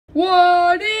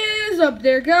What is up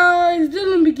there, guys?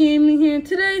 Dylan B Gaming here.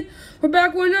 Today, we're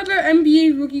back with another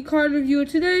NBA rookie card review.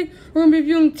 Today, we're going to be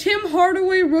reviewing Tim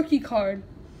Hardaway Rookie Card.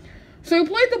 So, he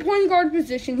played the point guard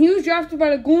position. He was drafted by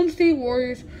the Golden State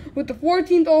Warriors with the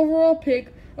 14th overall pick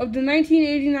of the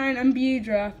 1989 NBA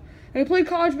draft. And he played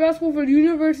college basketball for the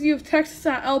University of Texas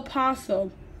at El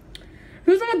Paso. He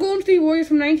was on the Golden State Warriors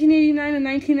from 1989 to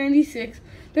 1996.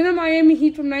 Then the Miami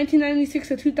Heat from 1996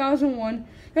 to 2001.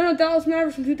 Then the Dallas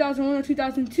Mavericks from 2001 to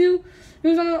 2002. He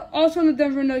was also on the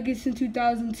Denver Nuggets in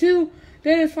 2002.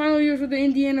 Then his final years with the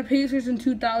Indiana Pacers in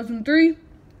 2003.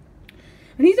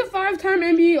 And he's a five-time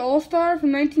NBA All-Star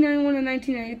from 1991 to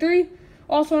 1993.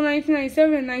 Also in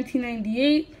 1997 and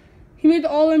 1998. He made the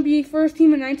All-NBA First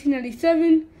Team in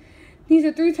 1997. He's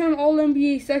a three-time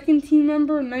All-NBA Second Team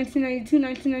member in 1992,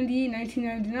 1998,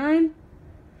 1999.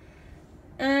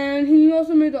 And he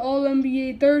also made the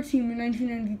All-NBA Third Team in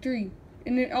 1993.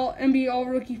 And the NBA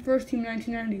All-Rookie First Team in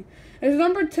 1990. And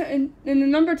the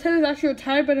number 10 is actually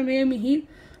retired by the Miami Heat.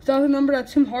 So that was the number that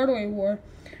Tim Hardaway wore.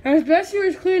 And his best year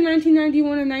is clear in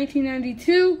 1991 and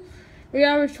 1992. Where he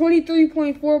averaged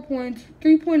 23.4 points,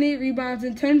 3.8 rebounds,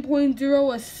 and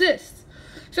 10.0 assists.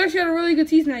 So actually had a really good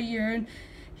season that year. And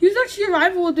he was actually a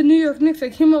rival with the New York Knicks,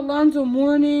 like him, Alonzo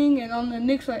Mourning, and on the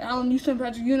Knicks, like Allen Houston,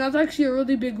 Patrick Ewing. That was actually a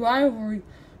really big rivalry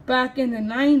back in the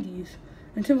 90s.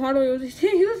 And Tim Hardaway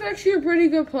he was actually a pretty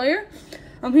good player.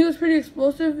 He was pretty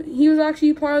explosive. He was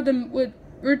actually part of them with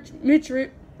Mitch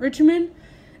Richmond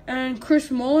and Chris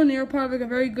Mullin. They were part of like a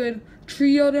very good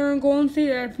trio there in Golden State.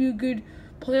 They had a few good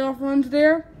playoff runs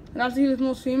there. And that's what he was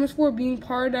most famous for, being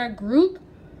part of that group.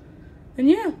 And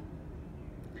yeah.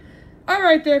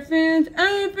 Alright there, fans.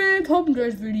 Anime fans, hope you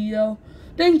enjoyed this video.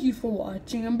 Thank you for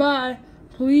watching and bye.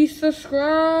 Please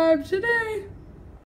subscribe today.